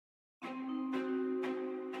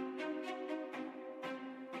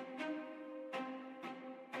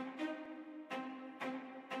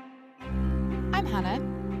I'm Hannah.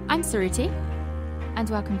 I'm Saruti, and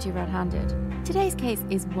welcome to Red Handed. Today's case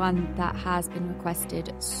is one that has been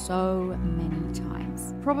requested so many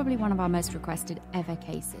times. Probably one of our most requested ever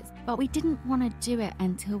cases. But we didn't want to do it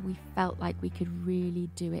until we felt like we could really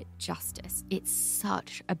do it justice. It's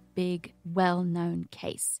such a big, well-known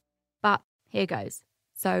case. But here goes.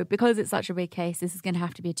 So because it's such a big case, this is going to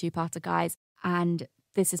have to be a two-parter, guys. And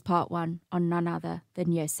this is part one on none other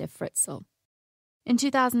than Josef Fritzl. In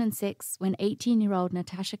 2006, when 18-year-old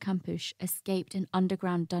Natasha Kampusch escaped an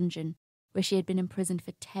underground dungeon where she had been imprisoned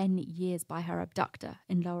for 10 years by her abductor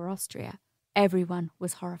in Lower Austria, everyone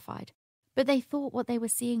was horrified. But they thought what they were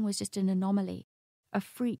seeing was just an anomaly, a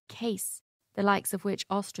freak case, the likes of which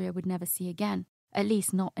Austria would never see again, at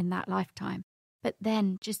least not in that lifetime. But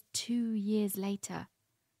then, just 2 years later,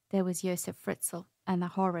 there was Josef Fritzl and the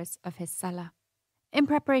horrors of his cellar. In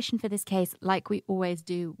preparation for this case, like we always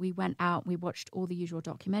do, we went out, we watched all the usual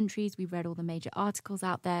documentaries, we read all the major articles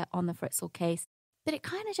out there on the Fritzl case, but it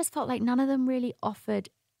kind of just felt like none of them really offered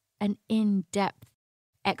an in-depth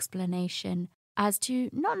explanation as to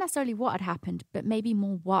not necessarily what had happened, but maybe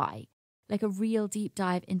more why. Like a real deep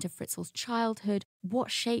dive into Fritzl's childhood, what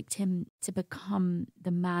shaped him to become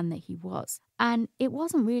the man that he was. And it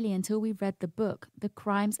wasn't really until we read the book, The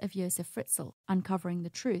Crimes of Josef Fritzl, Uncovering the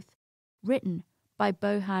Truth, written by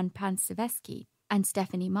Bohan Pansevsky and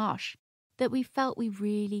Stephanie Marsh, that we felt we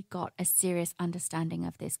really got a serious understanding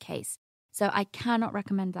of this case. So I cannot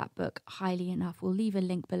recommend that book highly enough. We'll leave a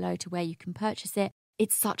link below to where you can purchase it.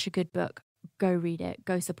 It's such a good book. Go read it.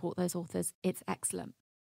 Go support those authors. It's excellent.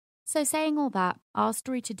 So saying all that, our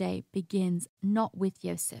story today begins not with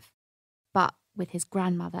Josef, but with his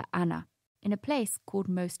grandmother Anna, in a place called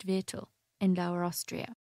Amstetten in Lower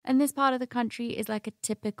Austria. And this part of the country is like a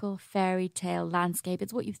typical fairy tale landscape.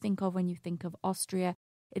 It's what you think of when you think of Austria.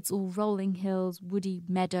 It's all rolling hills, woody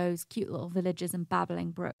meadows, cute little villages and babbling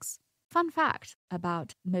brooks. Fun fact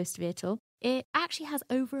about Amstetten, it actually has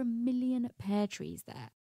over 1 million pear trees there.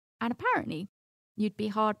 And apparently, you'd be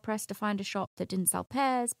hard-pressed to find a shop that didn't sell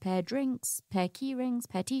pears, pear drinks, pear keyrings,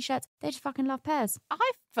 pear t-shirts. They just fucking love pears.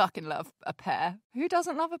 I fucking love a pear. Who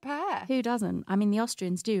doesn't love a pear? Who doesn't? I mean, the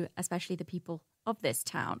Austrians do, especially the people of this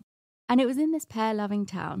town. And it was in this pear-loving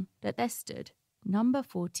town that there stood number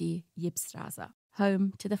 40 Yibstrasse,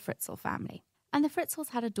 home to the Fritzl family. And the Fritzls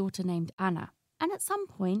had a daughter named Anna. And at some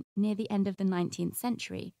point, near the end of the 19th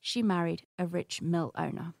century, she married a rich mill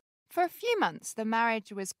owner. For a few months, the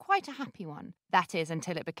marriage was quite a happy one. That is,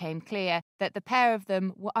 until it became clear that the pair of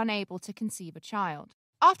them were unable to conceive a child.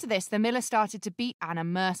 After this, the miller started to beat Anna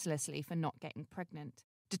mercilessly for not getting pregnant.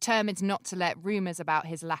 Determined not to let rumours about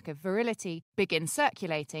his lack of virility begin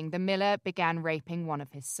circulating, the miller began raping one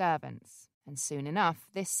of his servants. And soon enough,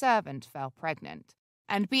 this servant fell pregnant.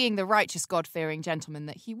 And being the righteous God-fearing gentleman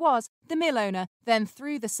that he was, the mill owner then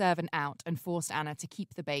threw the servant out and forced Anna to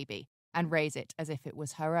keep the baby and raise it as if it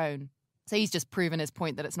was her own. So he's just proven his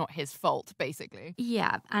point that it's not his fault, basically.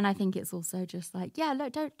 Yeah, and I think it's also just like, yeah,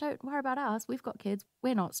 look, don't worry about us. We've got kids.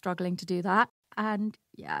 We're not struggling to do that. And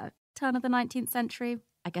yeah, turn of the 19th century,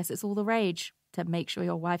 I guess it's all the rage to make sure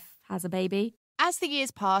your wife has a baby. As the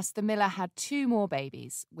years passed, the miller had 2 more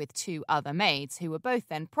babies with 2 other maids who were both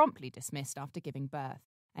then promptly dismissed after giving birth.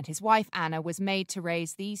 And his wife Anna was made to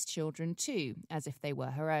raise these children too, as if they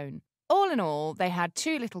were her own. All in all, they had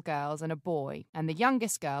 2 little girls and a boy, and the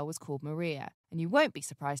youngest girl was called Maria. And you won't be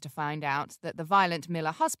surprised to find out that the violent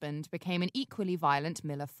miller husband became an equally violent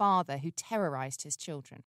miller father who terrorised his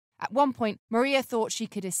children. At one point, Maria thought she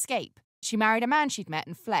could escape. She married a man she'd met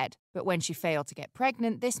and fled, but when she failed to get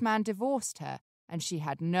pregnant, this man divorced her, and she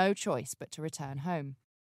had no choice but to return home.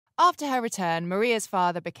 After her return, Maria's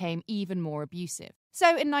father became even more abusive. So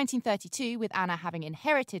in 1932, with Anna having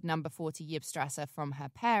inherited number 40 Yibstrasse from her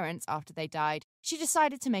parents after they died, she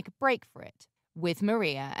decided to make a break for it with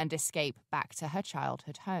Maria and escape back to her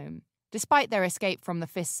childhood home. Despite their escape from the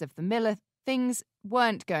fists of the miller, things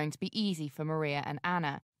weren't going to be easy for Maria and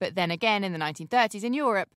Anna. But then again, in the 1930s in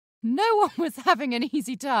Europe, no one was having an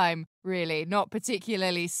easy time, really. Not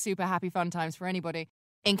particularly super happy fun times for anybody.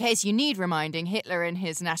 In case you need reminding, Hitler and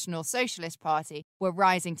his National Socialist Party were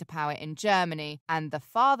rising to power in Germany, and the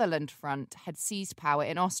Fatherland Front had seized power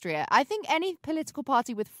in Austria. I think any political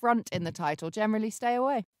party with front in the title generally stay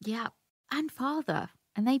away. Yeah, and father.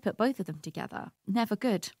 And they put both of them together. Never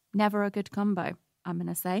good. Never a good combo, I'm going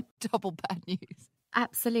to say. Double bad news.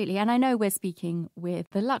 Absolutely. And I know we're speaking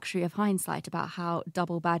with the luxury of hindsight about how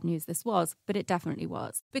double bad news this was, but it definitely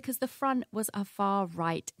was. Because the Front was a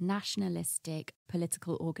far-right, nationalistic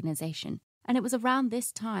political organisation. And it was around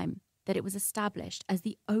this time that it was established as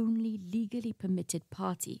the only legally permitted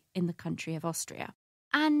party in the country of Austria.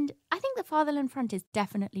 And I think the Fatherland Front is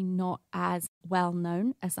definitely not as well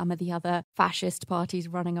known as some of the other fascist parties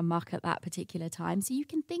running amok at that particular time. So you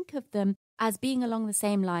can think of them as being along the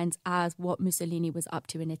same lines as what Mussolini was up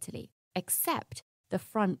to in Italy, except the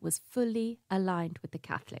front was fully aligned with the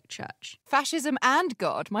Catholic Church. Fascism and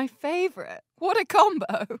God, my favourite. What a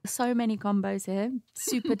combo. So many combos here.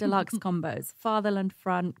 Super deluxe combos. Fatherland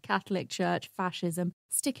Front, Catholic Church, fascism.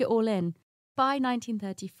 Stick it all in. By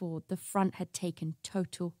 1934, the front had taken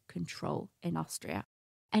total control in Austria,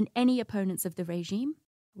 and any opponents of the regime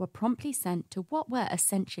were promptly sent to what were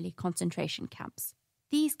essentially concentration camps.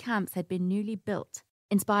 These camps had been newly built,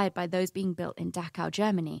 inspired by those being built in Dachau,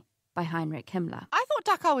 Germany, by Heinrich Himmler. I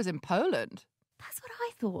thought Dachau was in Poland. That's what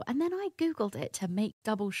I thought, and then I Googled it to make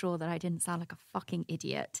double sure that I didn't sound like a fucking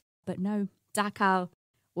idiot. But no, Dachau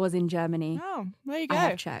was in Germany. Oh, there you go. I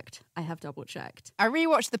have checked. I have double checked. I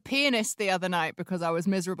rewatched The Pianist the other night because I was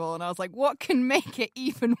miserable and I was like, what can make it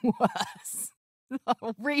even worse?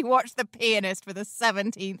 I'll rewatch The Pianist for the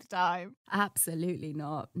 17th time. Absolutely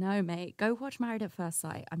not. No, mate. Go watch Married at First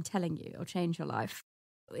Sight. I'm telling you, it'll change your life.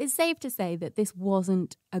 It's safe to say that this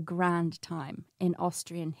wasn't a grand time in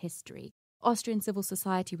Austrian history. Austrian civil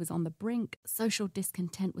society was on the brink, social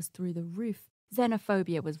discontent was through the roof,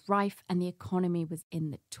 xenophobia was rife, and the economy was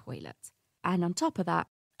in the toilet. And on top of that,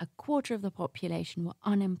 a quarter of the population were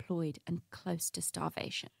unemployed and close to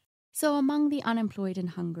starvation. So among the unemployed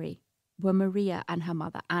and hungry were Maria and her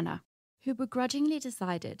mother Anna, who begrudgingly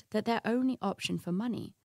decided that their only option for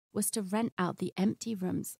money was to rent out the empty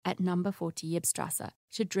rooms at number 40 Ybbstrasse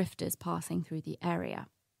to drifters passing through the area.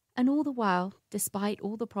 And all the while, despite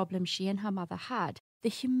all the problems she and her mother had, the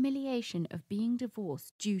humiliation of being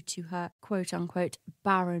divorced due to her quote-unquote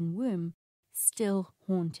barren womb still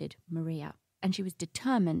haunted Maria, and she was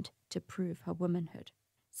determined to prove her womanhood.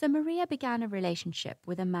 So Maria began a relationship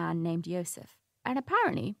with a man named Josef, and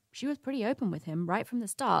apparently she was pretty open with him right from the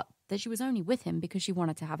start that she was only with him because she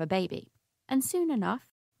wanted to have a baby. And soon enough,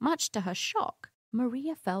 much to her shock,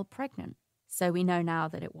 Maria fell pregnant. So we know now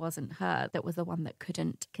that it wasn't her that was the one that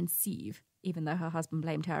couldn't conceive, even though her husband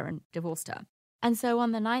blamed her and divorced her. And so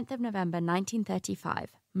on the 9th of November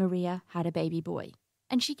 1935, Maria had a baby boy.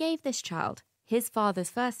 And she gave this child his father's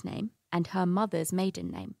first name and her mother's maiden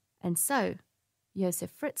name. And so,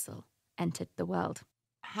 Josef Fritzl entered the world.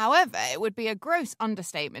 However, it would be a gross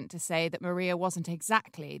understatement to say that Maria wasn't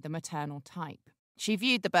exactly the maternal type. She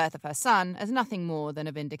viewed the birth of her son as nothing more than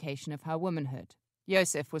a vindication of her womanhood.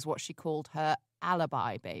 Josef was what she called her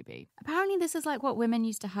alibi baby. Apparently this is like what women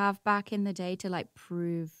used to have back in the day to like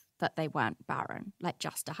prove that they weren't barren, like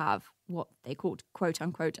just to have what they called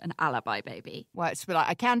quote-unquote an alibi baby. Well, it's like,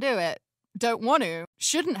 I can do it, don't want to,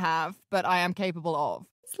 shouldn't have, but I am capable of.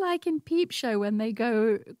 It's like in Peep Show when they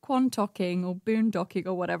go quantocking or boondocking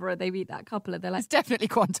or whatever, they meet that couple and they're like... It's definitely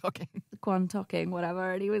quantocking. Quantocking,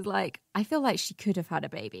 whatever. And he was like, I feel like she could have had a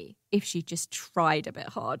baby if she just tried a bit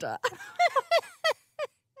harder.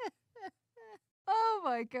 Oh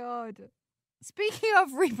my God. Speaking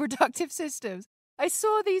of reproductive systems, I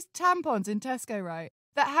saw these tampons in Tesco, right,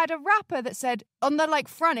 that had a wrapper that said, on the like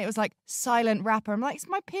front, it was like silent wrapper. I'm like, it's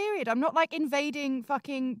my period. I'm not like invading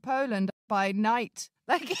fucking Poland by night.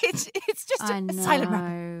 Like it's just a silent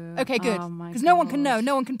wrapper. Okay, good. Because no one can know.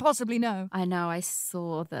 No one can possibly know. I know. I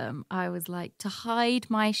saw them. I was like, to hide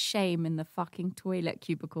my shame in the fucking toilet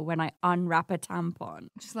cubicle when I unwrap a tampon.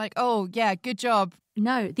 Just like, oh yeah, good job.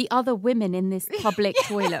 No, the other women in this public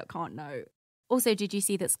toilet can't know. Also, did you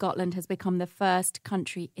see that Scotland has become the first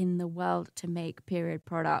country in the world to make period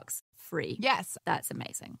products free? Yes. That's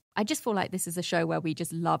amazing. I just feel like this is a show where we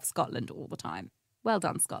just love Scotland all the time. Well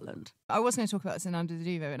done, Scotland. I was going to talk about this in Under the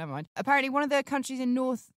Duvet, but never mind. Apparently, one of the countries in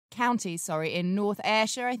North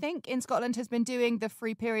Ayrshire, I think, in Scotland has been doing the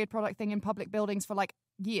free period product thing in public buildings for like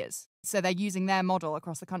years. So they're using their model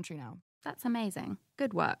across the country now. That's amazing.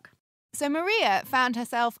 Good work. So Maria found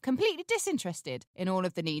herself completely disinterested in all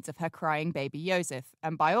of the needs of her crying baby Josef,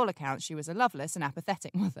 and by all accounts, she was a loveless and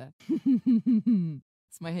apathetic mother.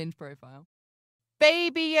 It's my Hinge profile.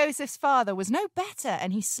 Baby Josef's father was no better,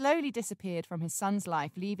 and he slowly disappeared from his son's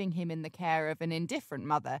life, leaving him in the care of an indifferent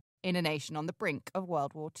mother in a nation on the brink of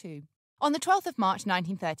World War II. On the 12th of March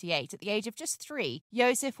 1938, at the age of just 3,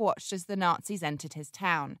 Josef watched as the Nazis entered his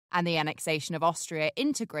town, and the annexation of Austria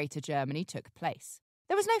into Greater Germany took place.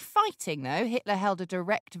 There was no fighting, though. Hitler held a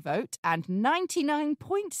direct vote, and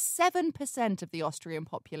 99.7% of the Austrian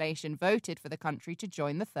population voted for the country to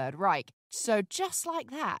join the Third Reich. So just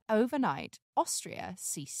like that, overnight, Austria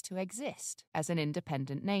ceased to exist as an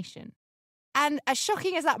independent nation. And as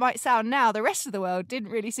shocking as that might sound now, the rest of the world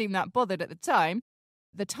didn't really seem that bothered at the time.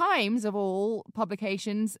 The Times, of all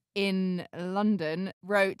publications in London,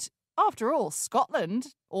 wrote, after all,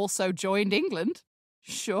 Scotland also joined England.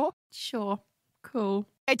 Sure. Cool.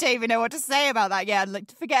 I don't even know what to say about that. Yeah,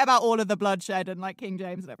 like, forget about all of the bloodshed and like King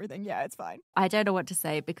James and everything. Yeah, it's fine. I don't know what to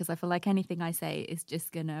say because I feel like anything I say is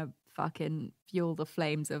just going to fucking fuel the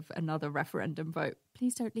flames of another referendum vote.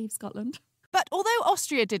 Please don't leave Scotland. But although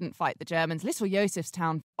Austria didn't fight the Germans, little Josef's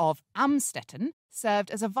town of Amstetten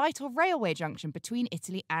served as a vital railway junction between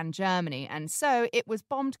Italy and Germany, and so it was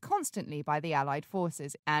bombed constantly by the Allied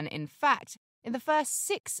forces. And in fact, in the first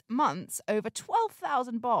 6 months, over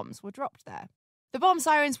 12,000 bombs were dropped there. The bomb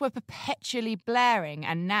sirens were perpetually blaring,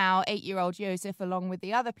 and now 8-year-old Josef, along with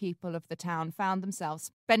the other people of the town, found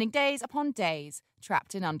themselves spending days upon days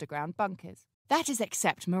trapped in underground bunkers. That is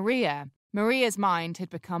except Maria. Maria's mind had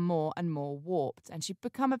become more and more warped, and she'd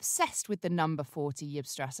become obsessed with the number 40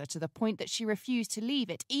 Ybbstrasse to the point that she refused to leave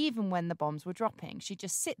it even when the bombs were dropping. She'd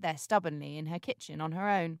just sit there stubbornly in her kitchen on her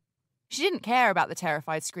own. She didn't care about the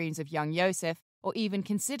terrified screams of young Josef, or even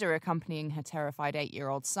consider accompanying her terrified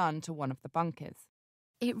 8-year-old son to one of the bunkers.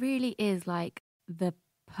 It really is like the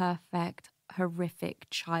perfect, horrific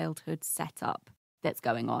childhood setup that's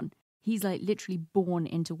going on. He's like literally born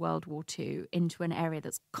into World War II, into an area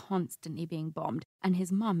that's constantly being bombed, and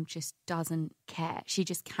his mum just doesn't care. She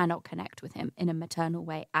just cannot connect with him in a maternal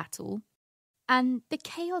way at all. And the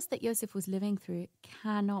chaos that Josef was living through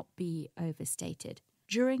cannot be overstated.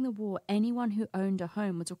 During the war, anyone who owned a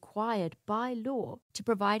home was required by law to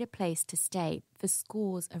provide a place to stay for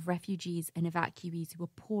scores of refugees and evacuees who were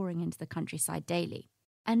pouring into the countryside daily.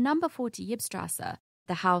 And number 40 Ybbstrasse,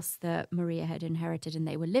 the house that Maria had inherited and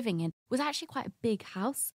they were living in, was actually quite a big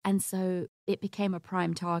house. And so it became a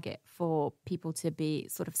prime target for people to be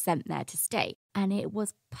sort of sent there to stay. And it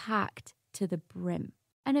was packed to the brim.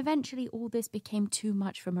 And eventually all this became too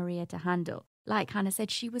much for Maria to handle. Like Hannah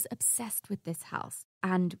said, she was obsessed with this house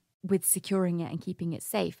and with securing it and keeping it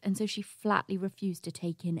safe. And so she flatly refused to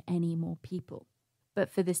take in any more people.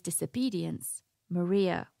 But for this disobedience,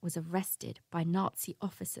 Maria was arrested by Nazi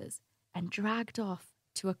officers and dragged off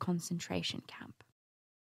to a concentration camp.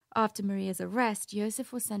 After Maria's arrest,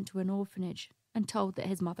 Josef was sent to an orphanage and told that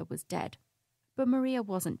his mother was dead. But Maria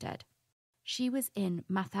wasn't dead. She was in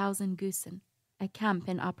Mauthausen-Gusen, a camp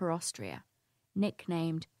in Upper Austria,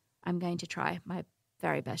 nicknamed, I'm going to try my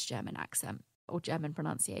very best German accent or German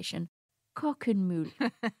pronunciation, Kockenmühl.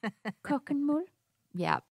 Kockenmühl?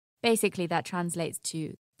 Yeah. Basically, that translates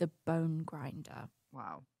to the bone grinder.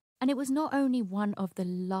 Wow. And it was not only one of the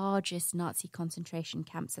largest Nazi concentration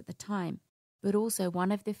camps at the time, but also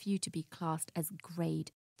one of the few to be classed as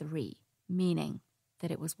grade 3, meaning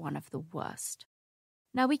that it was one of the worst.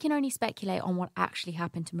 Now, we can only speculate on what actually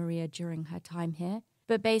happened to Maria during her time here,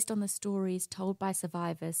 but based on the stories told by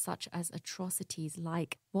survivors, such as atrocities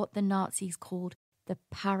like what the Nazis called the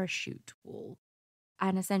parachute wall.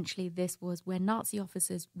 And essentially this was where Nazi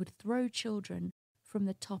officers would throw children from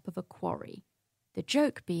the top of a quarry. The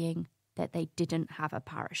joke being that they didn't have a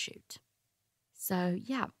parachute. So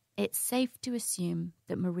yeah, it's safe to assume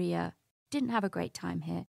that Maria didn't have a great time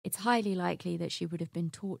here. It's highly likely that she would have been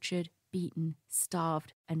tortured, beaten,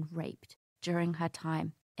 starved, and raped during her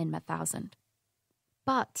time in Mauthausen.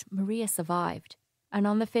 But Maria survived, and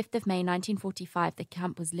on the 5th of May 1945, the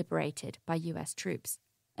camp was liberated by US troops.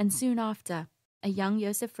 And soon after, a young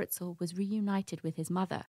Josef Fritzl was reunited with his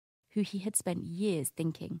mother, who he had spent years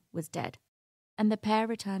thinking was dead. And the pair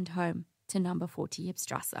returned home to number 40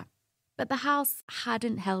 Ybbstrasse. But the house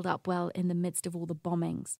hadn't held up well in the midst of all the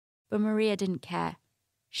bombings. But Maria didn't care.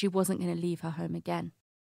 She wasn't going to leave her home again.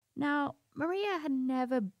 Now, Maria had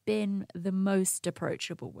never been the most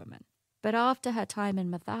approachable woman. But after her time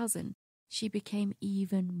in Mauthausen, she became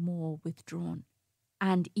even more withdrawn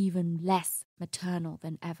and even less maternal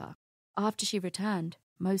than ever. After she returned,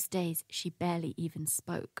 most days she barely even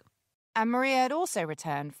spoke. And Maria had also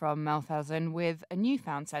returned from Mauthausen with a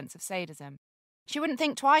newfound sense of sadism. She wouldn't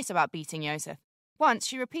think twice about beating Josef. Once,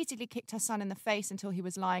 she repeatedly kicked her son in the face until he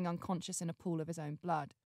was lying unconscious in a pool of his own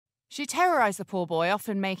blood. She terrorised the poor boy,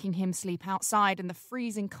 often making him sleep outside in the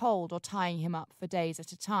freezing cold or tying him up for days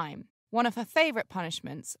at a time. One of her favourite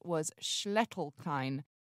punishments was Schlettelklein.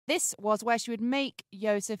 This was where she would make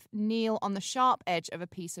Josef kneel on the sharp edge of a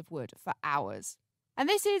piece of wood for hours. And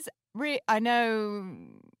this is, I know,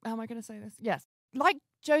 how am I going to say this? Yes, like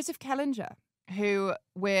Joseph Kellinger, who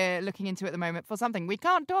we're looking into at the moment for something we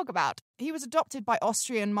can't talk about. He was adopted by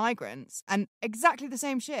Austrian migrants and exactly the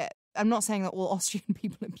same shit. I'm not saying that all Austrian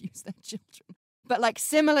people abuse their children, but like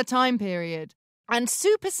similar time period. And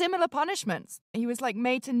super similar punishments. He was like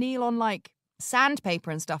made to kneel on like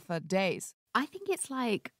sandpaper and stuff for days. I think it's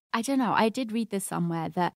like, I don't know, I did read this somewhere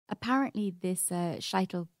that apparently this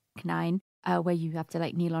Scheitelknein, where you have to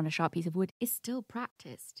like kneel on a sharp piece of wood, is still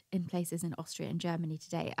practiced in places in Austria and Germany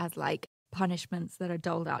today as like punishments that are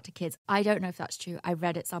doled out to kids. I don't know if that's true. I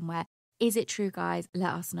read it somewhere. Is it true, guys?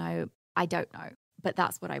 Let us know. I don't know. But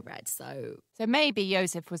that's what I read, so maybe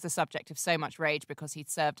Josef was the subject of so much rage because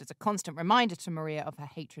he'd served as a constant reminder to Maria of her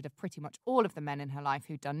hatred of pretty much all of the men in her life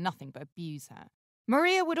who'd done nothing but abuse her.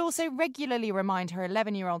 Maria would also regularly remind her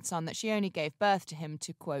 11-year-old son that she only gave birth to him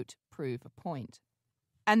to, quote, prove a point.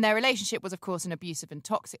 And their relationship was, of course, an abusive and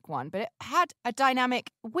toxic one, but it had a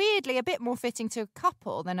dynamic, weirdly, a bit more fitting to a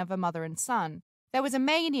couple than of a mother and son. There was a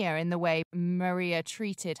mania in the way Maria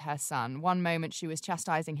treated her son. One moment she was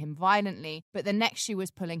chastising him violently, but the next she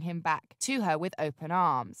was pulling him back to her with open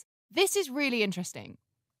arms. This is really interesting.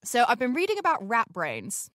 So I've been reading about rat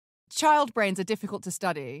brains. Child brains are difficult to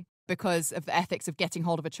study because of the ethics of getting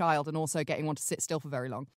hold of a child and also getting one to sit still for very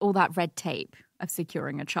long. All that red tape of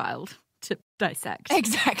securing a child to dissect.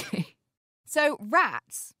 Exactly. So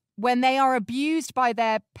rats, when they are abused by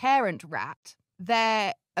their parent rat,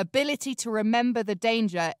 their ability to remember the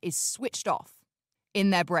danger is switched off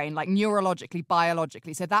in their brain, like neurologically,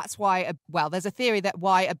 biologically. So that's why, there's a theory that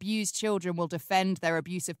why abused children will defend their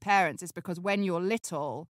abusive parents is because when you're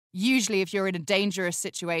little, usually if you're in a dangerous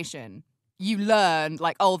situation, you learn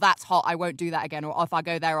like, oh, that's hot, I won't do that again. Or if I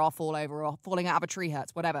go there, I'll fall over, or falling out of a tree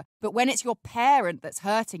hurts, whatever. But when it's your parent that's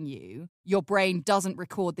hurting you, your brain doesn't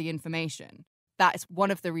record the information. That is one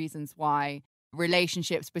of the reasons why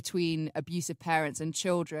relationships between abusive parents and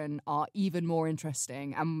children are even more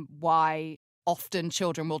interesting, and why often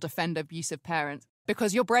children will defend abusive parents,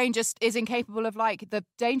 because your brain just is incapable of like the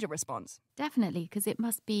danger response. Definitely, because it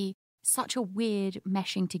must be such a weird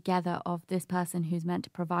meshing together of this person who's meant to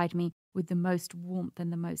provide me with the most warmth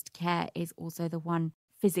and the most care is also the one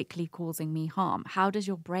physically causing me harm. How does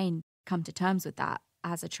your brain come to terms with that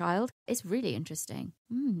as a child? It's really interesting.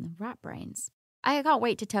 Rat brains. I can't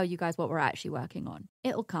wait to tell you guys what we're actually working on.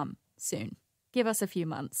 It'll come soon. Give us a few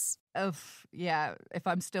months. Yeah, if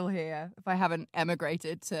I'm still here, if I haven't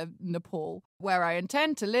emigrated to Nepal, where I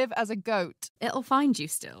intend to live as a goat. It'll find you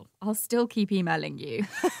still. I'll still keep emailing you.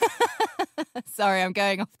 Sorry, I'm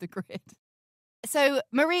going off the grid. So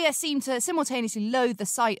Maria seemed to simultaneously loathe the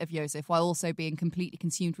sight of Josef while also being completely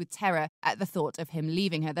consumed with terror at the thought of him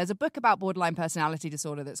leaving her. There's a book about borderline personality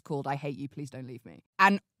disorder that's called I Hate You, Please Don't Leave Me.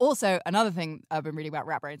 And also another thing I've been reading about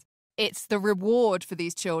rat brains, it's the reward for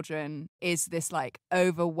these children is this like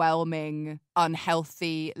overwhelming,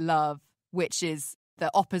 unhealthy love, which is the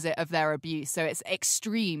opposite of their abuse. So it's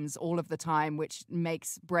extremes all of the time, which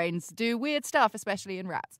makes brains do weird stuff, especially in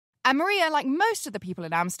rats. And Maria, like most of the people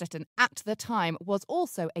in Amstetten at the time, was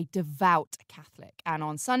also a devout Catholic. And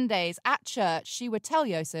on Sundays at church, she would tell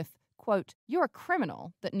Josef, quote, "You're a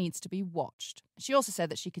criminal that needs to be watched." She also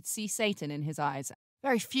said that she could see Satan in his eyes.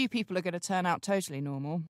 Very few people are going to turn out totally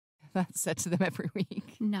normal. That's said to them every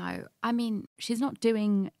week. No, I mean, she's not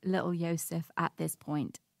doing little Josef at this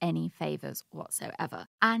point any favours whatsoever.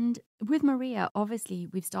 And with Maria, obviously,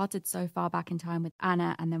 we've started so far back in time with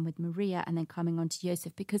Anna and then with Maria and then coming on to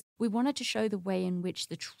Josef because we wanted to show the way in which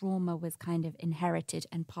the trauma was kind of inherited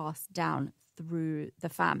and passed down through the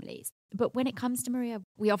families. But when it comes to Maria,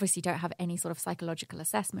 we obviously don't have any sort of psychological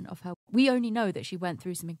assessment of her. We only know that she went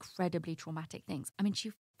through some incredibly traumatic things. I mean,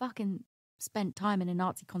 she fucking spent time in a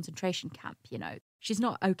Nazi concentration camp, you know. She's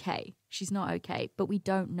not okay. She's not okay. But we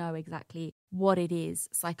don't know exactly what it is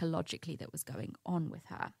psychologically that was going on with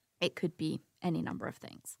her. It could be any number of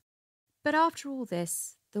things. But after all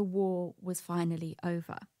this, the war was finally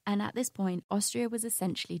over. And at this point, Austria was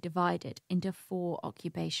essentially divided into 4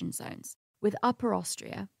 occupation zones, with Upper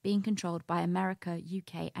Austria being controlled by America,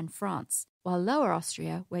 UK and France, while Lower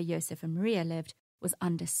Austria, where Josef and Maria lived, was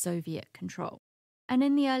under Soviet control. And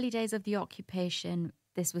in the early days of the occupation,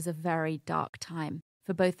 this was a very dark time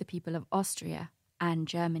for both the people of Austria and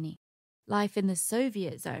Germany. Life in the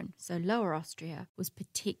Soviet zone, so Lower Austria, was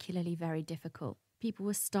particularly very difficult. People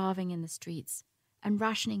were starving in the streets, and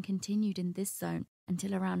rationing continued in this zone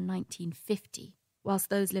until around 1950, whilst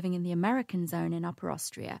those living in the American zone in Upper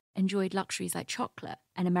Austria enjoyed luxuries like chocolate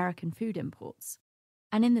and American food imports.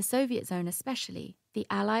 And in the Soviet zone especially, the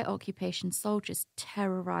Allied occupation soldiers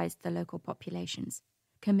terrorized the local populations,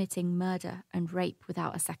 committing murder and rape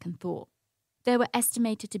without a second thought. There were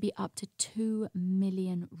estimated to be up to 2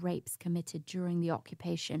 million rapes committed during the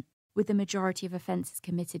occupation, with the majority of offences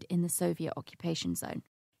committed in the Soviet occupation zone.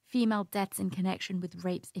 Female deaths in connection with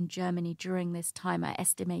rapes in Germany during this time are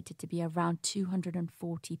estimated to be around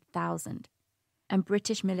 240,000. And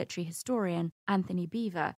British military historian Anthony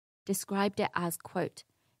Beevor described it as, quote,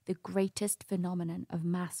 the greatest phenomenon of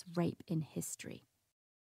mass rape in history.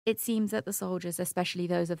 It seems that the soldiers, especially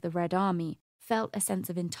those of the Red Army, felt a sense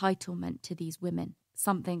of entitlement to these women,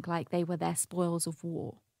 something like they were their spoils of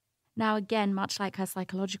war. Now again, much like her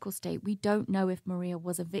psychological state, we don't know if Maria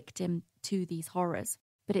was a victim to these horrors,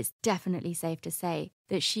 but it's definitely safe to say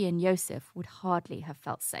that she and Josef would hardly have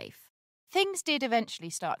felt safe. Things did eventually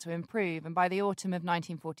start to improve, and by the autumn of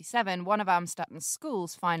 1947, one of Amstetten's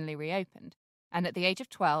schools finally reopened, and at the age of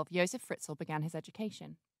 12, Josef Fritzl began his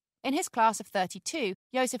education. In his class of 32,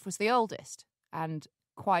 Josef was the oldest, and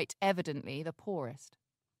quite evidently the poorest.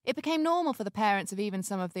 It became normal for the parents of even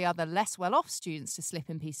some of the other less well-off students to slip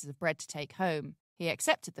in pieces of bread to take home. He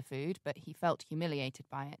accepted the food, but he felt humiliated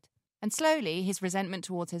by it. And slowly, his resentment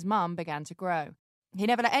towards his mum began to grow. He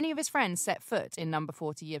never let any of his friends set foot in number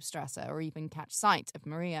 40 Ybbstrasse or even catch sight of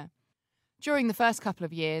Maria. During the first couple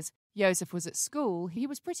of years Josef was at school, he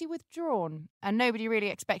was pretty withdrawn, and nobody really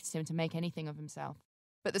expected him to make anything of himself.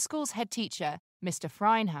 But the school's head teacher, Mr.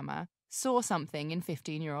 Freinhammer, saw something in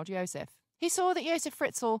 15-year-old Josef. He saw that Josef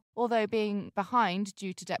Fritzl, although being behind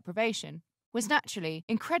due to deprivation, was naturally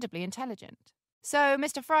incredibly intelligent. So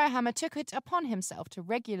Mr. Freinhammer took it upon himself to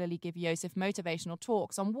regularly give Josef motivational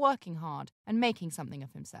talks on working hard and making something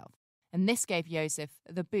of himself. And this gave Josef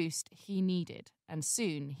the boost he needed, and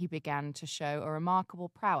soon he began to show a remarkable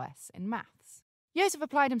prowess in maths. Josef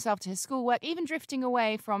applied himself to his schoolwork, even drifting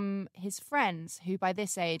away from his friends, who by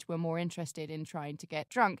this age were more interested in trying to get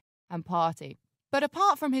drunk and party. But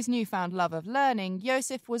apart from his newfound love of learning,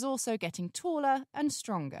 Josef was also getting taller and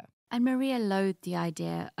stronger. And Maria loathed the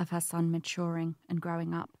idea of her son maturing and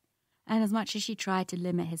growing up. And as much as she tried to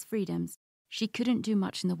limit his freedoms, she couldn't do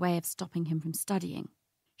much in the way of stopping him from studying.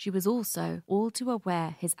 She was also all too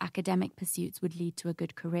aware his academic pursuits would lead to a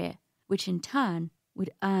good career, which in turn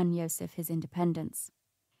would earn Josef his independence.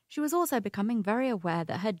 She was also becoming very aware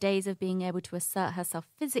that her days of being able to assert herself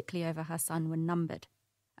physically over her son were numbered.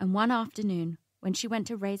 And one afternoon, when she went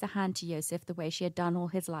to raise a hand to Josef the way she had done all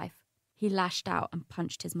his life, he lashed out and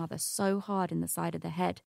punched his mother so hard in the side of the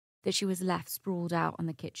head that she was left sprawled out on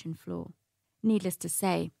the kitchen floor. Needless to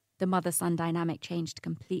say, the mother-son dynamic changed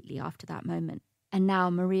completely after that moment. And now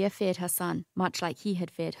Maria feared her son, much like he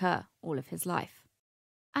had feared her all of his life.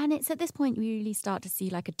 And it's at this point we really start to see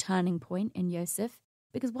like a turning point in Josef,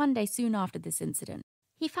 because one day soon after this incident,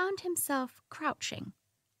 he found himself crouching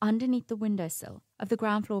underneath the windowsill of the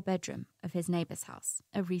ground floor bedroom of his neighbour's house,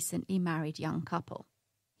 a recently married young couple.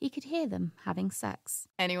 He could hear them having sex.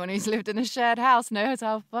 Anyone who's lived in a shared house knows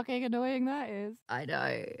how fucking annoying that is. I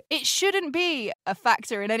know. It shouldn't be a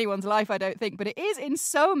factor in anyone's life, I don't think, but it is in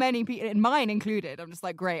so many people, in mine included. I'm just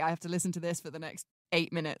like, great, I have to listen to this for the next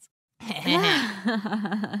 8 minutes.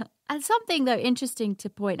 And something, though, interesting to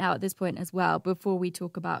point out at this point as well, before we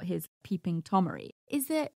talk about his peeping Tomery, is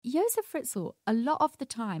that Josef Fritzl, a lot of the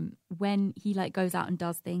time when he goes out and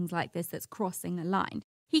does things like this that's crossing a line,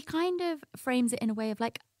 he kind of frames it in a way of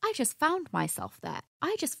like, I just found myself there.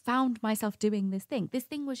 I just found myself doing this thing. This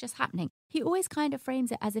thing was just happening. He always kind of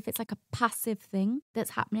frames it as if it's like a passive thing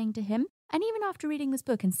that's happening to him. And even after reading this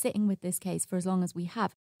book and sitting with this case for as long as we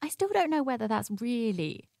have, I still don't know whether that's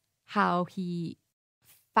really how he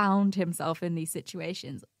found himself in these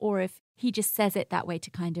situations, or if he just says it that way to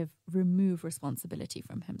kind of remove responsibility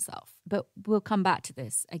from himself. But we'll come back to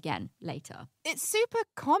this again later. It's super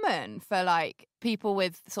common for people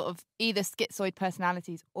with sort of either schizoid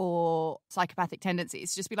personalities or psychopathic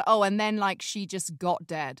tendencies. Just be like, oh, and then she just got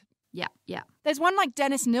dead. Yeah. There's one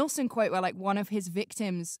Dennis Nilsson quote where one of his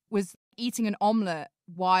victims was eating an omelette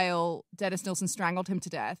while Dennis Nilsson strangled him to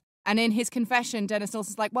death. And in his confession, Dennis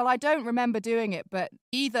Nilsson's like, well, I don't remember doing it, but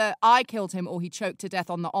either I killed him or he choked to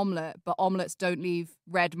death on the omelette, but omelettes don't leave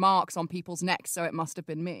red marks on people's necks, so it must have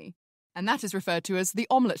been me. And that is referred to as the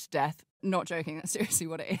omelette death. Not joking, that's seriously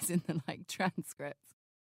what it is in the transcripts.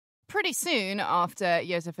 Pretty soon after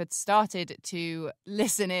Josef had started to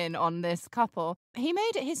listen in on this couple, he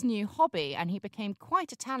made it his new hobby and he became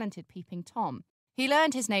quite a talented peeping Tom. He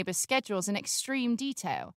learned his neighbours' schedules in extreme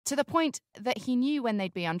detail, to the point that he knew when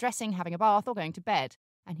they'd be undressing, having a bath, or going to bed,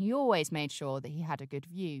 and he always made sure that he had a good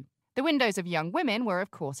view. The windows of young women were,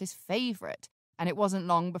 of course, his favourite, and it wasn't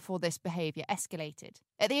long before this behaviour escalated.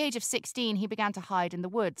 At the age of 16, he began to hide in the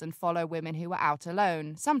woods and follow women who were out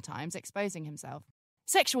alone, sometimes exposing himself.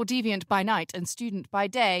 Sexual deviant by night and student by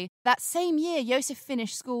day, that same year Josef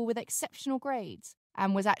finished school with exceptional grades,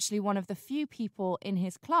 and was actually one of the few people in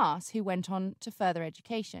his class who went on to further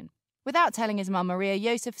education. Without telling his mum Maria,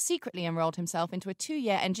 Josef secretly enrolled himself into a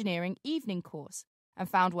 2-year engineering evening course and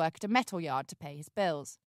found work at a metal yard to pay his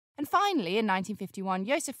bills. And finally, in 1951,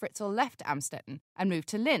 Josef Fritzl left Amstetten and moved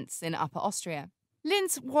to Linz in Upper Austria.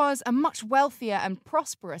 Linz was a much wealthier and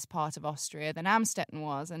prosperous part of Austria than Amstetten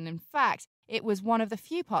was, and in fact, it was one of the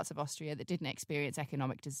few parts of Austria that didn't experience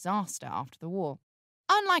economic disaster after the war.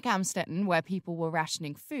 Unlike Amstetten, where people were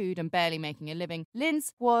rationing food and barely making a living,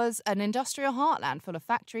 Linz was an industrial heartland full of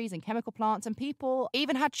factories and chemical plants, and people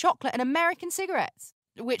even had chocolate and American cigarettes,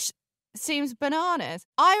 which seems bananas.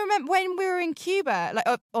 I remember when we were in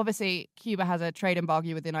Cuba, obviously Cuba has a trade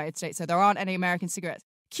embargo with the United States, so there aren't any American cigarettes.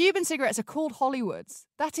 Cuban cigarettes are called Hollywoods.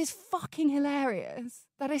 That is fucking hilarious.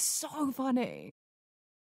 That is so funny.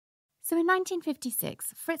 So in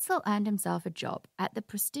 1956, Fritzl earned himself a job at the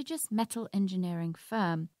prestigious metal engineering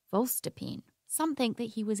firm Voestalpine, something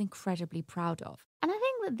that he was incredibly proud of. And I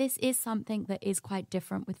think that this is something that is quite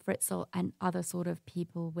different with Fritzl and other sort of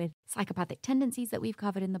people with psychopathic tendencies that we've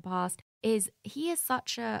covered in the past, is he is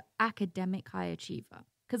such an academic high achiever.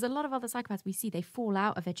 Because a lot of other psychopaths we see, they fall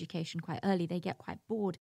out of education quite early. They get quite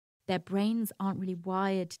bored. Their brains aren't really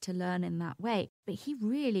wired to learn in that way. But he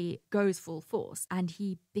really goes full force and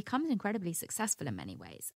he becomes incredibly successful in many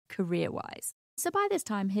ways, career-wise. So by this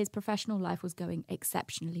time, his professional life was going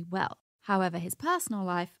exceptionally well. However, his personal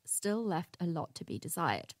life still left a lot to be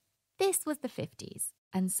desired. This was the 50s.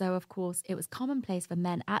 And so, of course, it was commonplace for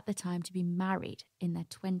men at the time to be married in their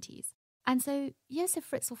 20s. And so Josef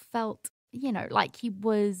Fritzl felt like he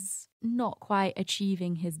was not quite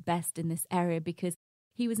achieving his best in this area because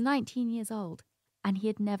he was 19 years old and he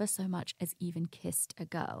had never so much as even kissed a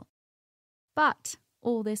girl. But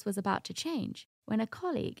all this was about to change when a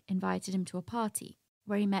colleague invited him to a party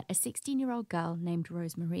where he met a 16-year-old girl named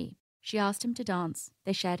Rosemarie. She asked him to dance,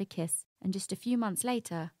 they shared a kiss, and just a few months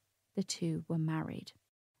later, the two were married.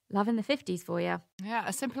 Love in the 50s for you. Yeah,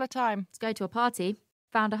 a simpler time. Let's go to a party,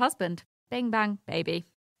 found a husband, bing bang, baby.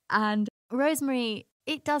 And Rosemarie,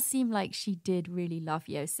 it does seem like she did really love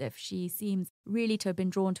Josef. She seems really to have been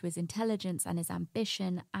drawn to his intelligence and his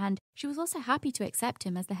ambition, and she was also happy to accept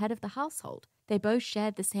him as the head of the household. They both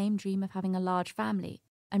shared the same dream of having a large family,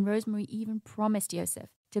 and Rosemarie even promised Josef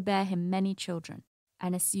to bear him many children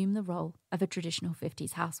and assume the role of a traditional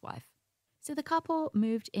 50s housewife. So the couple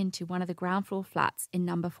moved into one of the ground floor flats in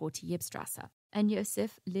number 40 Ybbstrasse, and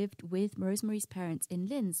Josef lived with Rosemarie's parents in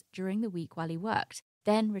Linz during the week while he worked,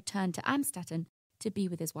 then returned to Amstetten to be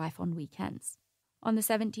with his wife on weekends. On the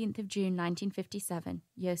 17th of June 1957,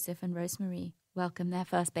 Josef and Rosemarie welcomed their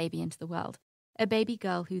first baby into the world, a baby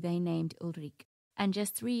girl who they named Ulrike. And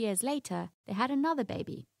just 3 years later, they had another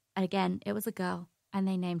baby. Again, it was a girl, and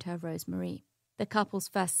they named her Rosemarie. The couple's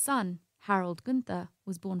first son, Harold Gunther,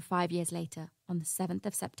 was born 5 years later, on the 7th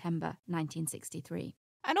of September 1963.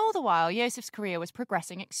 And all the while, Josef's career was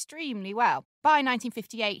progressing extremely well. By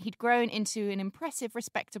 1958, he'd grown into an impressive,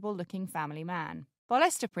 respectable-looking family man.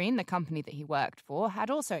 Voestalpine, the company that he worked for,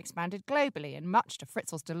 had also expanded globally, and much to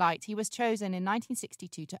Fritzl's delight, he was chosen in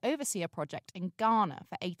 1962 to oversee a project in Ghana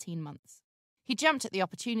for 18 months. He jumped at the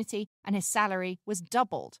opportunity, and his salary was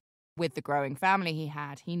doubled. With the growing family he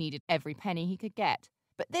had, he needed every penny he could get.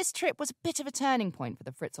 But this trip was a bit of a turning point for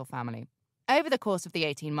the Fritzl family. Over the course of the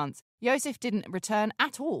 18 months, Josef didn't return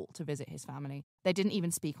at all to visit his family. They didn't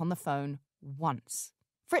even speak on the phone once.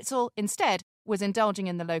 Fritzl, instead, was indulging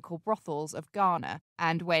in the local brothels of Ghana,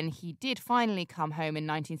 and when he did finally come home in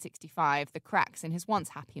 1965, the cracks in his once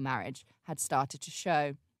happy marriage had started to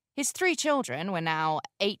show. His 3 children were now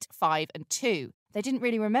 8, 5, and 2. They didn't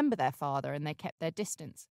really remember their father, and they kept their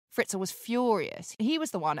distance. Fritzl was furious. He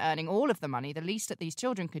was the one earning all of the money. The least that these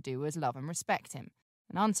children could do was love and respect him.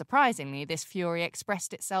 And unsurprisingly, this fury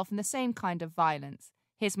expressed itself in the same kind of violence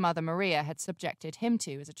his mother Maria had subjected him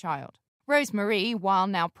to as a child. Rosemarie, while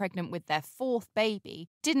now pregnant with their 4th baby,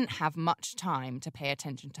 didn't have much time to pay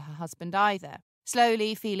attention to her husband either.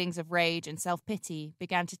 Slowly, feelings of rage and self-pity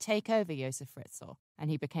began to take over Josef Fritzl, and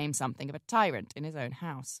he became something of a tyrant in his own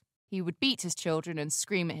house. He would beat his children and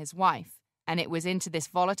scream at his wife, and it was into this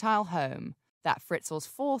volatile home that Fritzl's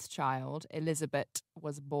 4th child, Elisabeth,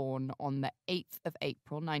 was born on the 8th of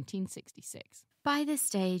April 1966. By this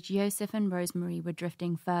stage, Josef and Rosemarie were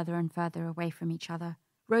drifting further and further away from each other.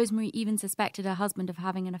 Rosemarie even suspected her husband of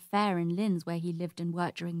having an affair in Linz where he lived and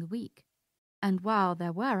worked during the week. And while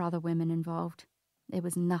there were other women involved, it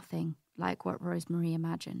was nothing like what Rosemarie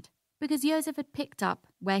imagined. Because Josef had picked up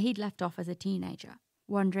where he'd left off as a teenager,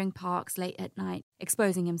 wandering parks late at night,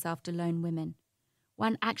 exposing himself to lone women.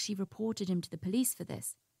 One actually reported him to the police for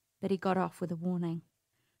this, but he got off with a warning.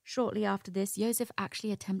 Shortly after this, Josef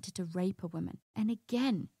actually attempted to rape a woman, and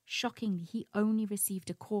again, shockingly, he only received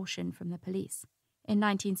a caution from the police. In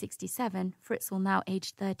 1967, Fritzl, now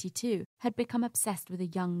aged 32, had become obsessed with a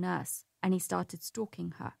young nurse, and he started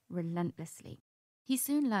stalking her relentlessly. He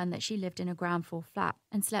soon learned that she lived in a ground floor flat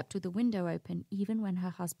and slept with the window open even when her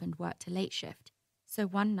husband worked a late shift. So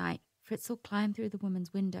one night, Fritzl climbed through the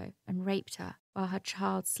woman's window and raped her while her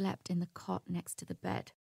child slept in the cot next to the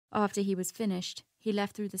bed. After he was finished, he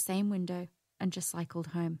left through the same window and just cycled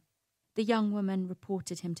home. The young woman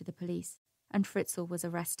reported him to the police, and Fritzl was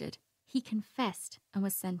arrested. He confessed and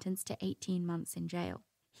was sentenced to 18 months in jail.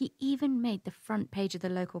 He even made the front page of the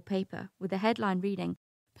local paper with a headline reading,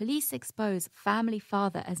 "Police expose family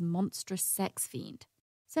father as monstrous sex fiend."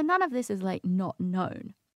 So none of this is not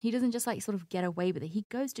known. He doesn't just sort of get away with it. He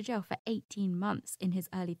goes to jail for 18 months in his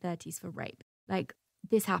early 30s for rape.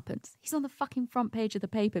 This happens. He's on the fucking front page of the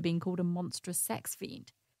paper being called a monstrous sex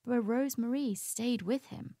fiend. But Rosemarie stayed with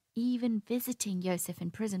him, even visiting Josef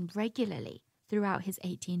in prison regularly throughout his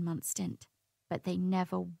 18-month stint. But they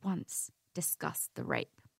never once discussed the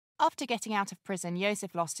rape. After getting out of prison,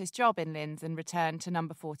 Josef lost his job in Linz and returned to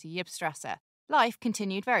number 40 Ybbstrasse. Life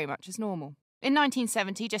continued very much as normal. In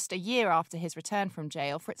 1970, just a year after his return from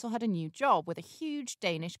jail, Fritzl had a new job with a huge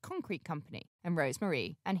Danish concrete company, and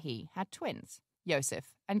Rosemarie and he had twins,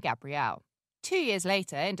 Josef and Gabrielle. 2 years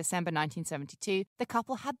later, in December 1972, the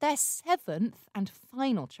couple had their 7th and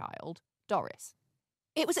final child, Doris.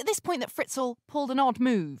 It was at this point that Fritzl pulled an odd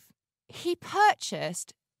move. He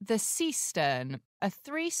purchased the Cistern, a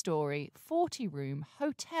 3-story, 40-room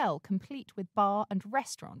hotel complete with bar and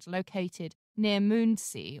restaurant located near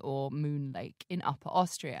Moonsea or Moon Lake in Upper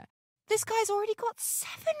Austria. This guy's already got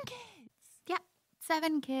 7 kids. Yep,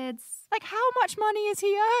 7 kids. How much money is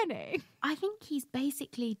he earning? I think he's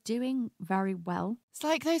basically doing very well. It's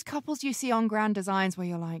like those couples you see on Grand Designs where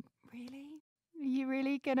you're like, really? Are you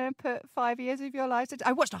really going to put 5 years of your life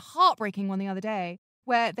I watched a heartbreaking one the other day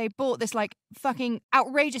where they bought this fucking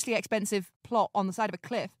outrageously expensive plot on the side of a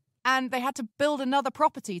cliff, and they had to build another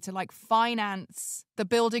property to finance the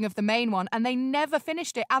building of the main one, and they never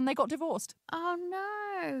finished it and they got divorced. Oh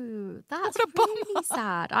no, that's What a bummer. really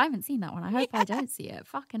sad. I haven't seen that one. I hope I don't see it.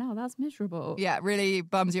 Fucking hell, that's miserable. Yeah, it really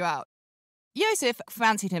bums you out. Josef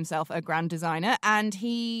fancied himself a grand designer, and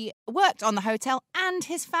he worked on the hotel and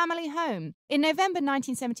his family home. In November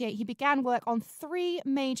 1978, he began work on 3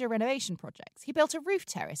 major renovation projects. He built a roof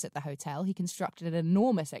terrace at the hotel. He constructed an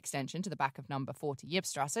enormous extension to the back of number 40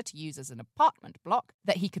 Ybbstrasse to use as an apartment block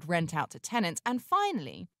that he could rent out to tenants. And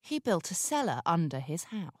finally, he built a cellar under his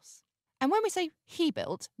house. And when we say he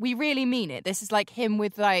built, we really mean it. This is him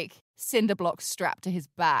with cinder blocks strapped to his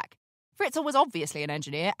back. Fritzl was obviously an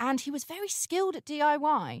engineer, and he was very skilled at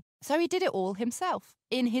DIY, so he did it all himself,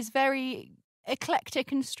 in his very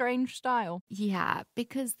eclectic and strange style. Yeah,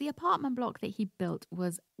 because the apartment block that he built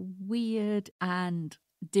was weird and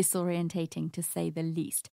disorientating, to say the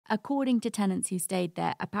least. According to tenants who stayed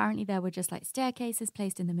there, apparently there were just staircases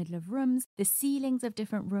placed in the middle of rooms. The ceilings of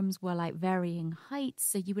different rooms were varying heights,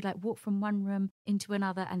 so you would walk from one room into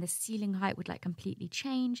another and the ceiling height would completely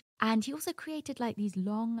change. And he also created these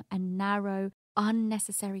long and narrow,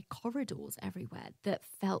 unnecessary corridors everywhere that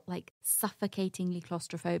felt suffocatingly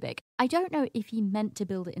claustrophobic. I don't know if he meant to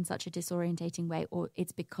build it in such a disorientating way, or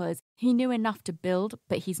it's because he knew enough to build,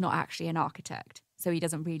 but he's not actually an architect, so he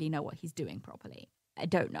doesn't really know what he's doing properly. I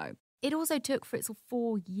don't know. It also took Fritzl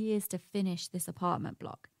 4 years to finish this apartment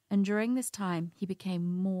block, and during this time, he became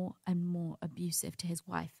more and more abusive to his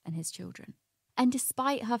wife and his children. And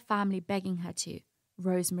despite her family begging her to,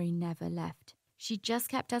 Rosemarie never left. She just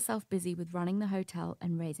kept herself busy with running the hotel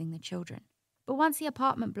and raising the children. But once the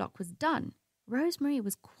apartment block was done, Rosemarie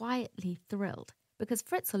was quietly thrilled because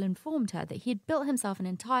Fritzl informed her that he had built himself an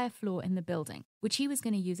entire floor in the building, which he was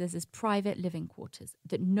going to use as his private living quarters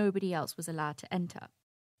that nobody else was allowed to enter.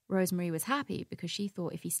 Rosemarie was happy because she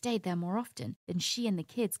thought if he stayed there more often, then she and the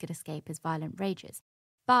kids could escape his violent rages.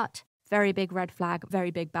 But, very big red flag,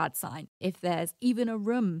 very big bad sign, if there's even a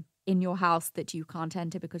room in your house that you can't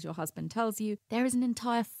enter because your husband tells you, there is an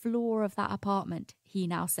entire floor of that apartment he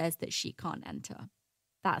now says that she can't enter.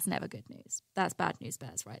 That's never good news. That's bad news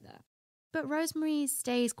bears right there. But Rosemarie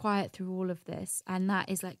stays quiet through all of this, and that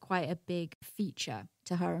is quite a big feature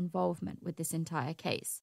to her involvement with this entire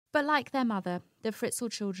case. But like their mother, the Fritzl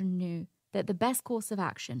children knew that the best course of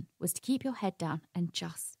action was to keep your head down and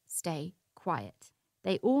just stay quiet.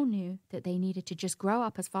 They all knew that they needed to just grow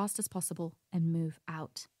up as fast as possible and move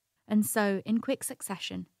out. And so, in quick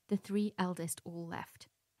succession, the 3 eldest all left.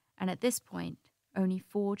 And at this point, only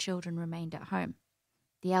 4 children remained at home.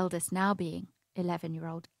 The eldest now being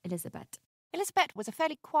 11-year-old Elisabeth. Elisabeth was a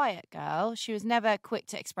fairly quiet girl. She was never quick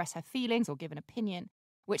to express her feelings or give an opinion,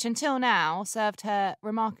 which until now served her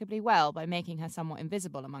remarkably well by making her somewhat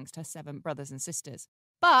invisible amongst her 7 brothers and sisters.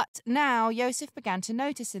 But now Josef began to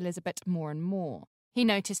notice Elisabeth more and more. He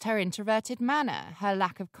noticed her introverted manner, her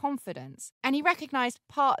lack of confidence, and he recognised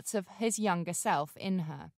parts of his younger self in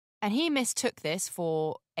her. And he mistook this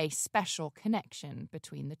for a special connection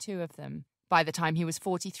between the two of them. By the time he was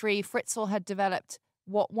 43, Fritzl had developed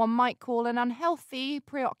what one might call an unhealthy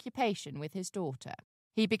preoccupation with his daughter.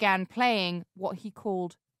 He began playing what he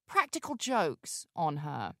called practical jokes on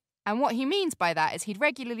her. And what he means by that is he'd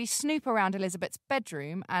regularly snoop around Elizabeth's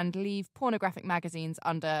bedroom and leave pornographic magazines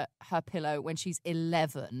under her pillow when she's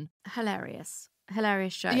 11. Hilarious.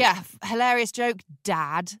 Hilarious joke. Yeah, hilarious joke,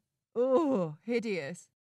 Dad. Oh, hideous.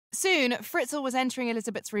 Soon, Fritzl was entering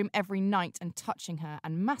Elizabeth's room every night and touching her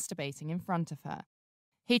and masturbating in front of her.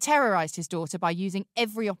 He terrorised his daughter by using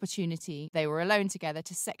every opportunity they were alone together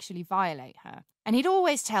to sexually violate her. And he'd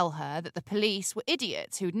always tell her that the police were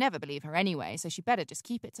idiots who'd never believe her anyway, so she better just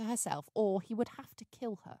keep it to herself or he would have to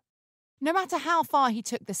kill her. No matter how far he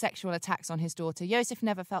took the sexual attacks on his daughter, Josef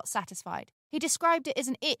never felt satisfied. He described it as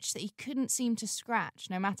an itch that he couldn't seem to scratch,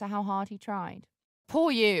 no matter how hard he tried.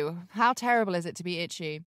 Poor you. How terrible is it to be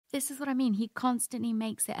itchy? This is what I mean. He constantly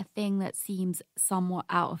makes it a thing that seems somewhat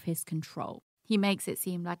out of his control. He makes it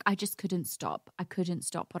seem like I just couldn't stop. I couldn't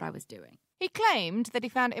stop what I was doing. He claimed that he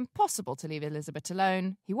found it impossible to leave Elizabeth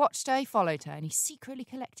alone. He watched her, he followed her, and he secretly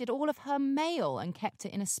collected all of her mail and kept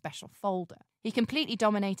it in a special folder. He completely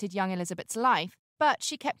dominated young Elizabeth's life, but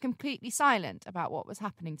she kept completely silent about what was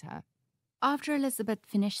happening to her. After Elizabeth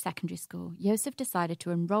finished secondary school, Josef decided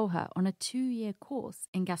to enroll her on a 2-year course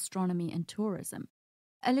in gastronomy and tourism.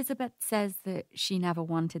 Elizabeth says that she never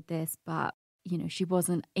wanted this, but, she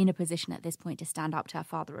wasn't in a position at this point to stand up to her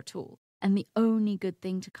father at all. And the only good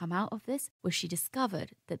thing to come out of this was she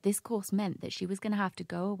discovered that this course meant that she was going to have to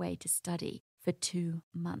go away to study for 2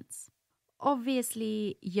 months.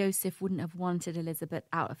 Obviously, Josef wouldn't have wanted Elizabeth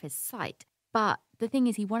out of his sight. But the thing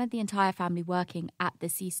is, he wanted the entire family working at the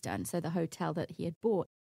Seastern, so the hotel that he had bought,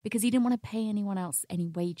 because he didn't want to pay anyone else any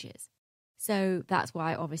wages. So that's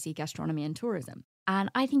why, obviously, gastronomy and tourism.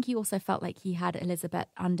 And I think he also felt like he had Elizabeth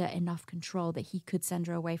under enough control that he could send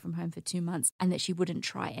her away from home for 2 months and that she wouldn't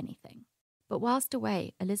try anything. But whilst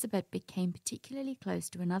away, Elizabeth became particularly close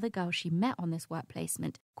to another girl she met on this work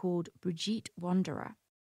placement called Brigitte Wanderer.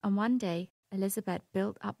 And one day, Elizabeth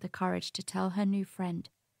built up the courage to tell her new friend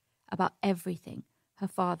about everything her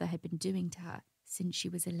father had been doing to her since she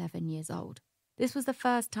was 11 years old. This was the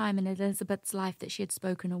first time in Elizabeth's life that she had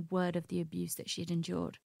spoken a word of the abuse that she had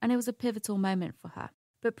endured, and it was a pivotal moment for her.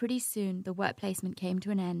 But pretty soon, the work placement came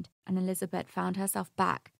to an end, and Elizabeth found herself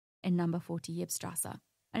back in number 40 Ybbstrasse.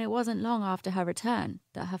 And it wasn't long after her return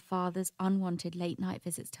that her father's unwanted late-night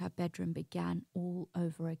visits to her bedroom began all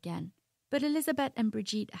over again. But Elizabeth and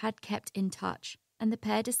Brigitte had kept in touch, and the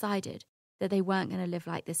pair decided that they weren't going to live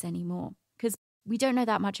like this anymore. Because we don't know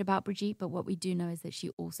that much about Brigitte, but what we do know is that she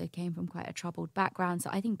also came from quite a troubled background. So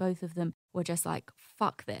I think both of them were just like,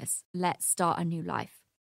 fuck this, let's start a new life.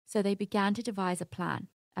 So they began to devise a plan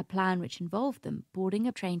which involved them boarding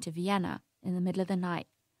a train to Vienna in the middle of the night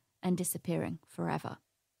and disappearing forever.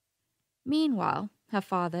 Meanwhile, her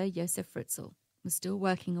father, Josef Fritzl, was still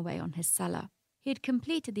working away on his cellar. He had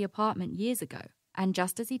completed the apartment years ago, and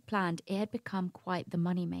just as he'd planned, it had become quite the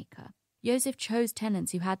moneymaker. Josef chose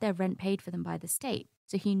tenants who had their rent paid for them by the state,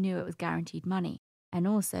 so he knew it was guaranteed money. And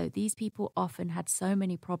also, these people often had so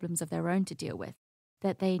many problems of their own to deal with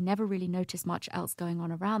that they never really noticed much else going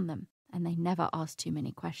on around them, and they never asked too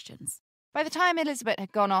many questions. By the time Elizabeth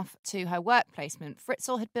had gone off to her work placement,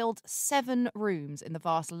 Fritzl had built 7 rooms in the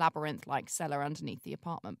vast labyrinth-like cellar underneath the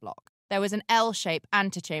apartment block. There was an L-shaped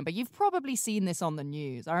antechamber. You've probably seen this on the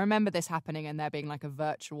news. I remember this happening and there being like a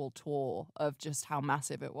virtual tour of just how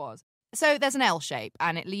massive it was. So there's an L shape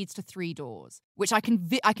and it leads to 3 doors, which I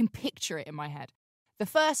can picture it in my head. The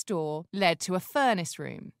first door led to a furnace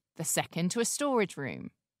room, the second to a storage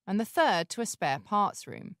room, and the third to a spare parts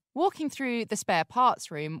room. Walking through the spare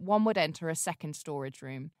parts room, one would enter a second storage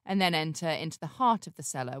room and then enter into the heart of the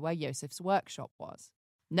cellar where Josef's workshop was.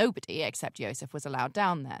 Nobody except Josef was allowed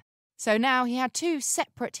down there. So now he had 2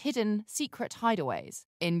 separate hidden secret hideaways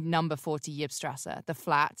in number 40 Ybbstrasse, the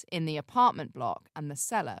flat in the apartment block and the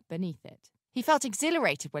cellar beneath it. He felt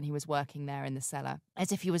exhilarated when he was working there in the cellar,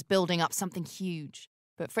 as if he was building up something huge,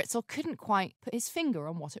 but Fritzl couldn't quite put his finger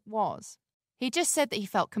on what it was. He just said that he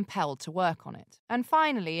felt compelled to work on it. And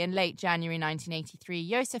finally, in late January 1983,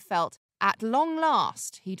 Josef felt, at long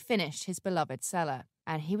last, he'd finished his beloved cellar.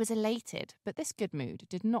 And he was elated, but this good mood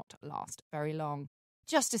did not last very long.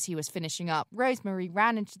 Just as he was finishing up, Rosemary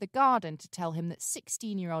ran into the garden to tell him that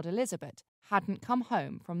 16-year-old Elizabeth hadn't come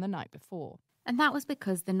home from the night before. And that was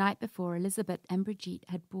because the night before, Elizabeth and Brigitte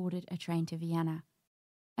had boarded a train to Vienna.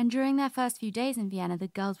 And during their first few days in Vienna, the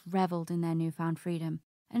girls reveled in their newfound freedom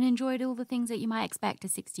and enjoyed all the things that you might expect a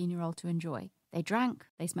 16-year-old to enjoy. They drank,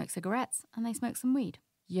 they smoked cigarettes, and they smoked some weed.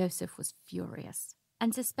 Josef was furious.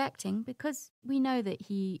 And suspecting, because we know that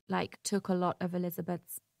he, took a lot of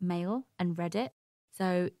Elisabeth's mail and read it.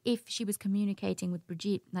 So if she was communicating with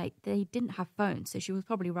Brigitte, they didn't have phones, so she was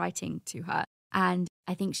probably writing to her. And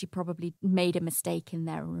I think she probably made a mistake in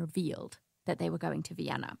there and revealed that they were going to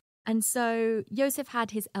Vienna. And so Josef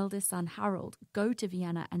had his eldest son, Harold, go to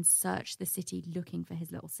Vienna and search the city looking for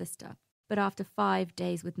his little sister. But after 5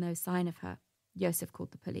 days with no sign of her, Josef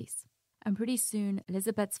called the police. And pretty soon,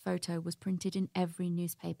 Elisabeth's photo was printed in every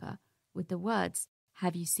newspaper with the words,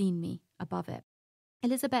 "Have you seen me?" above it.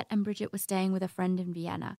 Elisabeth and Brigitte were staying with a friend in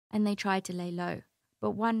Vienna, and they tried to lay low.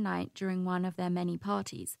 But one night, during one of their many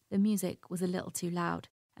parties, the music was a little too loud,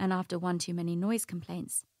 and after one too many noise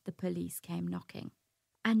complaints, the police came knocking.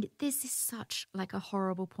 And this is such a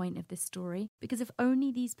horrible point of this story, because if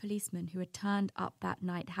only these policemen who had turned up that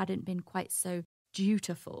night hadn't been quite so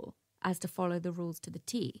dutiful as to follow the rules to the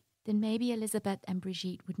T, then maybe Elisabeth and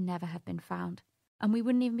Brigitte would never have been found. And we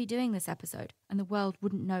wouldn't even be doing this episode, and the world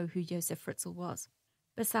wouldn't know who Josef Fritzl was.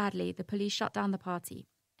 But sadly, the police shut down the party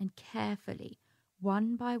and carefully,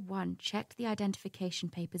 one by one, checked the identification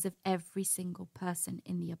papers of every single person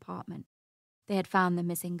in the apartment. They had found the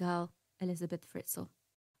missing girl, Elisabeth Fritzl.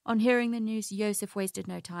 On hearing the news, Josef wasted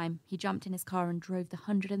no time. He jumped in his car and drove the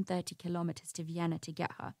 130 kilometers to Vienna to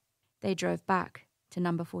get her. They drove back to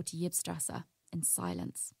number 40 Ybbstrasse in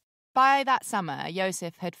silence. By that summer,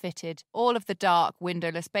 Josef had fitted all of the dark,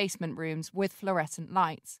 windowless basement rooms with fluorescent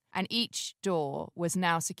lights, and each door was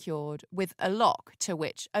now secured with a lock to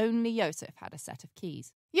which only Josef had a set of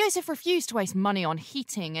keys. Josef refused to waste money on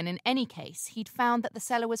heating, and in any case, he'd found that the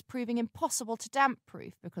cellar was proving impossible to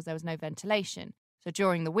damp-proof because there was no ventilation. So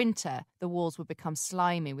during the winter, the walls would become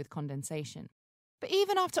slimy with condensation. But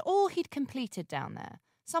even after all he'd completed down there,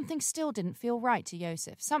 something still didn't feel right to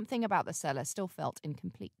Josef. Something about the cellar still felt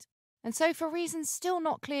incomplete. And so, for reasons still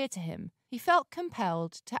not clear to him, he felt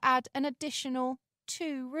compelled to add an additional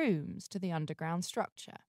 2 rooms to the underground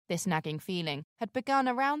structure. This nagging feeling had begun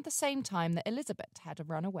around the same time that Elisabeth had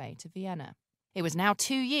run away to Vienna. It was now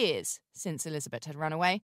 2 years since Elisabeth had run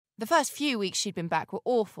away. The first few weeks she'd been back were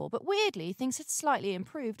awful, but weirdly, things had slightly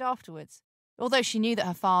improved afterwards. Although she knew that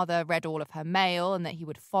her father read all of her mail and that he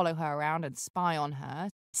would follow her around and spy on her,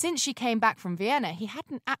 since she came back from Vienna, he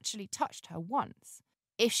hadn't actually touched her once.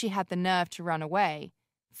 If she had the nerve to run away,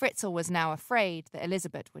 Fritzl was now afraid that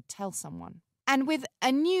Elisabeth would tell someone. And with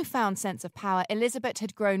a newfound sense of power, Elisabeth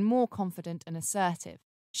had grown more confident and assertive.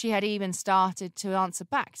 She had even started to answer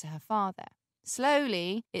back to her father.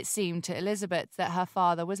 Slowly, it seemed to Elisabeth that her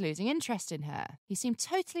father was losing interest in her. He seemed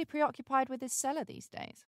totally preoccupied with his cellar these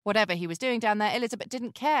days. Whatever he was doing down there, Elisabeth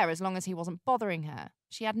didn't care as long as he wasn't bothering her.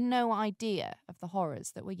 She had no idea of the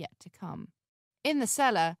horrors that were yet to come. In the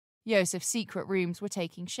cellar, Josef's secret rooms were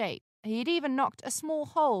taking shape. He had even knocked a small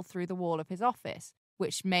hole through the wall of his office,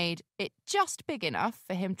 which made it just big enough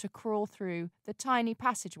for him to crawl through the tiny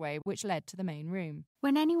passageway which led to the main room.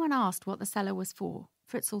 When anyone asked what the cellar was for,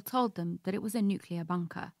 Fritzl told them that it was a nuclear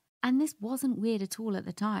bunker. And this wasn't weird at all at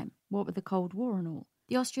the time, what with the Cold War and all.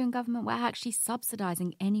 The Austrian government were actually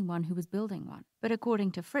subsidizing anyone who was building one. But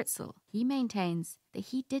according to Fritzl, he maintains that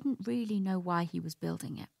he didn't really know why he was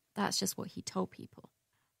building it. That's just what he told people.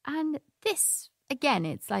 And this, again,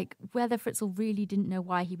 it's whether Fritzl really didn't know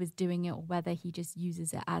why he was doing it or whether he just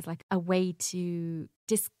uses it as a way to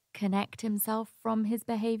disconnect himself from his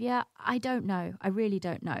behavior. I don't know. I really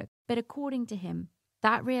don't know. But according to him,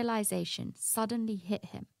 that realization suddenly hit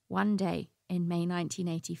him one day in May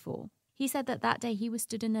 1984. He said that day he was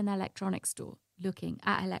stood in an electronics store looking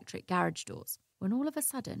at electric garage doors when all of a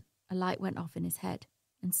sudden a light went off in his head.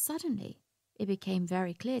 And suddenly it became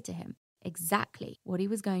very clear to him exactly what he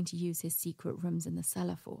was going to use his secret rooms in the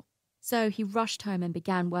cellar for. So he rushed home and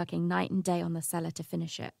began working night and day on the cellar to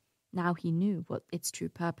finish it. Now he knew what its true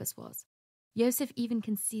purpose was. Josef even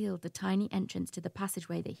concealed the tiny entrance to the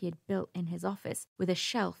passageway that he had built in his office with a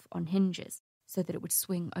shelf on hinges so that it would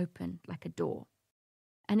swing open like a door.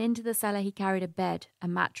 And into the cellar he carried a bed, a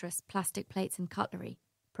mattress, plastic plates and cutlery,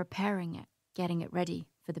 preparing it, getting it ready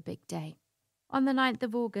for the big day. On the 9th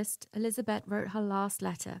of August, Elisabeth wrote her last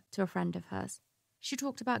letter to a friend of hers. She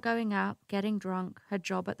talked about going out, getting drunk, her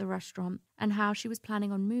job at the restaurant, and how she was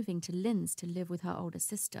planning on moving to Linz to live with her older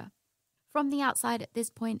sister. From the outside at this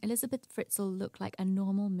point, Elisabeth Fritzl looked like a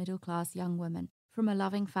normal middle-class young woman from a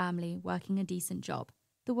loving family working a decent job.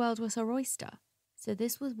 The world was her oyster. So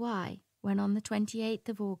this was why, when on the 28th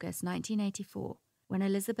of August 1984, when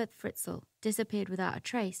Elisabeth Fritzl disappeared without a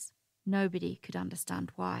trace, Nobody could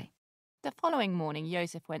understand why. The following morning,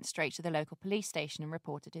 Josef went straight to the local police station and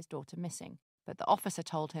reported his daughter missing. But the officer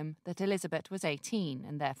told him that Elizabeth was 18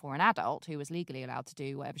 and therefore an adult who was legally allowed to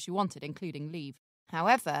do whatever she wanted, including leave.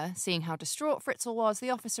 However, seeing how distraught Fritzl was,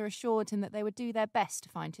 the officer assured him that they would do their best to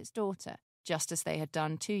find his daughter, just as they had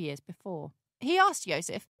done 2 years before. He asked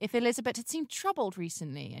Josef if Elizabeth had seemed troubled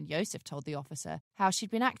recently, and Josef told the officer how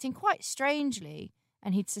she'd been acting quite strangely,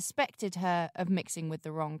 and he'd suspected her of mixing with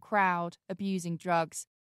the wrong crowd, abusing drugs.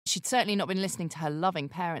 She'd certainly not been listening to her loving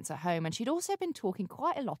parents at home, and she'd also been talking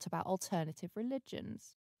quite a lot about alternative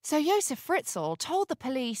religions. So Josef Fritzl told the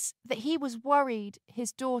police that he was worried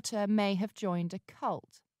his daughter may have joined a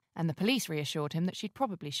cult, and the police reassured him that she'd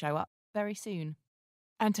probably show up very soon.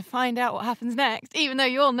 And to find out what happens next, even though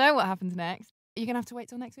you all know what happens next, you're going to have to wait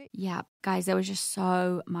till next week. Yeah, guys, there was just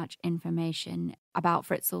so much information about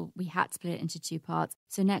Fritzl. We had to split it into 2 parts.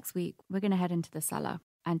 So next week, we're going to head into the cellar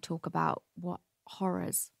and talk about what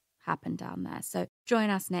horrors happened down there. So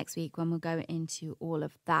join us next week when we'll go into all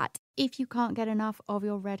of that. If you can't get enough of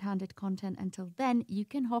your red-handed content until then, you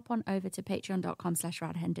can hop on over to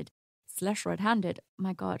patreon.com/redhanded.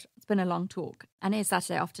 My God, it's been a long talk. And it's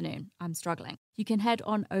Saturday afternoon. I'm struggling. You can head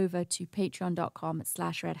on over to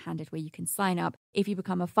patreon.com/redhanded where you can sign up. If you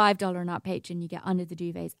become a $5 and up patron, you get Under the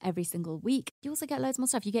Duvets every single week. You also get loads more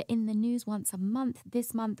stuff. You get In the News once a month.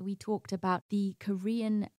 This month, we talked about the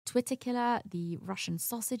Korean Twitter killer, the Russian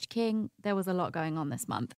sausage king. There was a lot going on this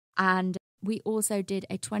month. And we also did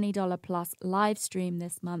a $20 plus live stream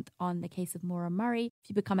this month on the case of Maura Murray. If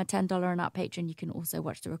you become a $10 and up patron, you can also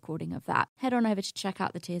watch the recording of that. Head on over to check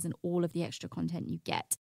out the tiers and all of the extra content you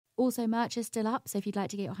get. Also, merch is still up, so if you'd like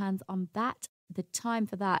to get your hands on that, the time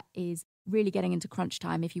for that is really getting into crunch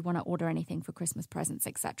time if you want to order anything for Christmas presents,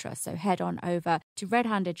 etc. So head on over to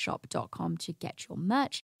redhandedshop.com to get your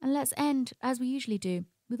merch. And let's end, as we usually do,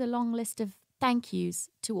 with a long list of thank yous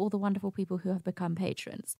to all the wonderful people who have become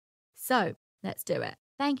patrons. So let's do it.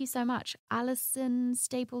 Thank you so much. Alison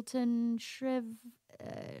Stapleton, Shrivastra,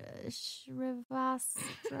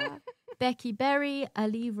 Becky Berry,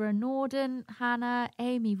 Alivra Norden, Hannah,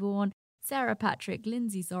 Amy Vaughan, Sarah Patrick,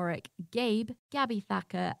 Lindsay Zorick, Gabe, Gabby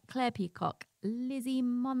Thacker, Claire Peacock, Lizzie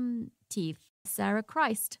Monteith, Sarah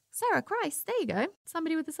Christ. Sarah Christ, there you go.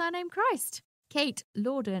 Somebody with the surname Christ. Kate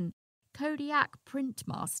Lorden, Kodiak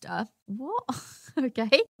Printmaster. What?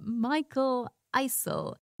 Okay. Michael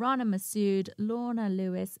Eisel, Rana Masood, Lorna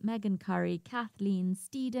Lewis, Megan Curry, Kathleen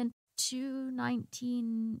Steeden,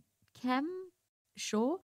 219 Kem,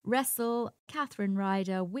 Shaw, Wrestle, Catherine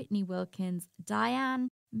Ryder, Whitney Wilkins, Diane,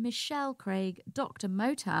 Michelle Craig, Dr.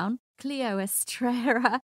 Motown, Cleo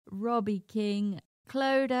Estrella, Robbie King,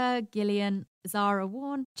 Cloda Gillian, Zara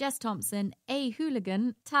Warren, Jess Thompson, A.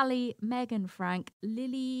 Hooligan, Tally, Megan Frank,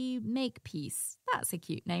 Lily Makepeace. That's a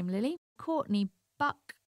cute name, Lily. Courtney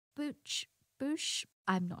Buck, Bush,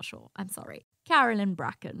 I'm not sure. I'm sorry. Carolyn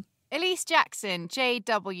Bracken. Elise Jackson,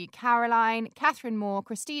 J.W. Caroline, Catherine Moore,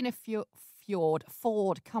 Christina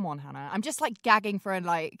Ford. Come on, Hannah. I'm just gagging for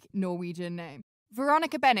a Norwegian name.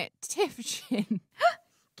 Veronica Bennett, Tiff Shin.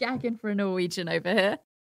 Gagging for a Norwegian over here.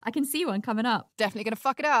 I can see one coming up. Definitely going to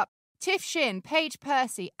fuck it up. Tiff Shin, Paige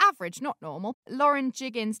Percy, average, not normal. Lauren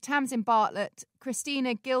Jiggins, Tamsin Bartlett,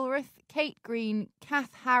 Christina Gilruth, Kate Green,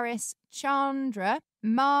 Kath Harris, Chandra,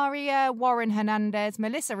 Maria Warren Hernandez,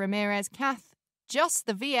 Melissa Ramirez, Kath, Just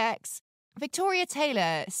the VX, Victoria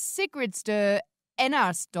Taylor, Sigridsdør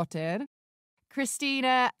Enarsdottir,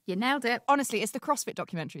 Christina. You nailed it. Honestly, it's the CrossFit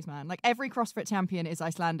documentaries, man. Every CrossFit champion is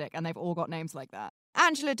Icelandic and they've all got names like that.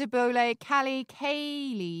 Angela Debole, Callie,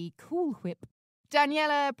 Kaylee, Cool Whip,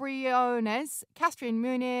 Daniela Briones, Catherine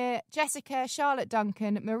Munir, Jessica, Charlotte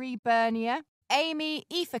Duncan, Marie Bernier, Amy,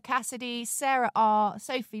 Aoife Cassidy, Sarah R.,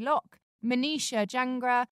 Sophie Locke, Manisha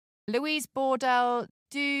Jangra, Louise Bordell,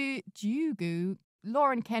 Dugu,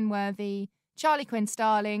 Lauren Kenworthy, Charlie Quinn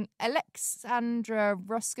Starling, Alexandra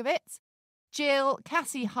Roskovitz, Jill,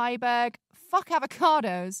 Cassie Heiberg. Fuck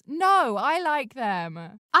avocados. No, I like them.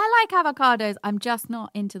 I like avocados. I'm just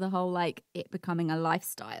not into the whole it becoming a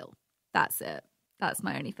lifestyle. That's it. That's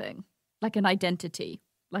my only thing. An identity.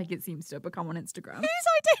 It seems to have become on Instagram. Whose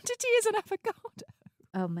identity is an avocado?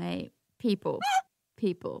 Oh, mate. People.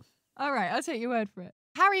 All right, I'll take your word for it.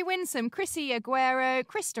 Harry Winsome, Chrissy Aguero,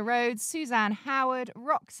 Krista Rhodes, Suzanne Howard,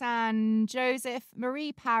 Roxanne Joseph,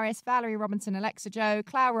 Marie Paris, Valerie Robinson, Alexa Joe,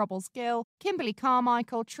 Claire Robles-Gill, Kimberly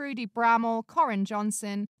Carmichael, Trudy Bramall, Corin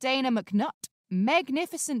Johnson, Dana McNutt,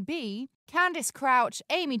 Magnificent Bee, Candice Crouch,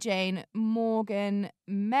 Amy Jane Morgan,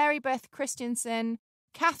 Marybeth Christensen,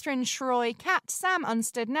 Catherine Shroy, Kat, Sam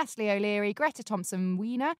Unstead, Natalie O'Leary, Greta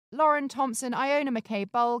Thompson-Wiener, Lauren Thompson, Iona McKay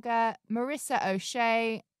Bulger, Marissa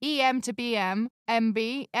O'Shea, EM to BM,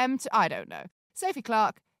 MB, M to... I don't know. Sophie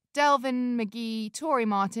Clark, Delvin McGee, Tori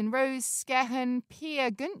Martin, Rose Skehan,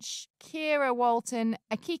 Pia Gunch, Kira Walton,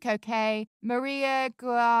 Akiko K, Maria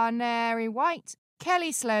Guarneri White,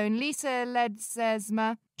 Kelly Sloan, Lisa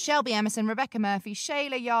Ledzesma, Shelby Emerson, Rebecca Murphy,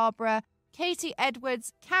 Shayla Yarborough, Katie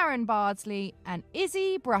Edwards, Karen Bardsley, and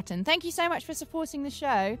Izzy Brutton. Thank you so much for supporting the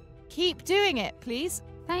show. Keep doing it, please.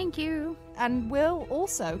 Thank you. And we'll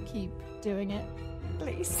also keep doing it,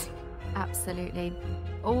 please. Absolutely.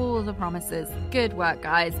 All the promises. Good work,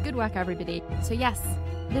 guys. Good work, everybody. So yes,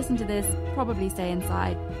 listen to this. Probably stay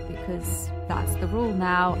inside because that's the rule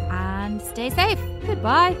now. And stay safe.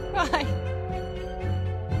 Goodbye. Bye.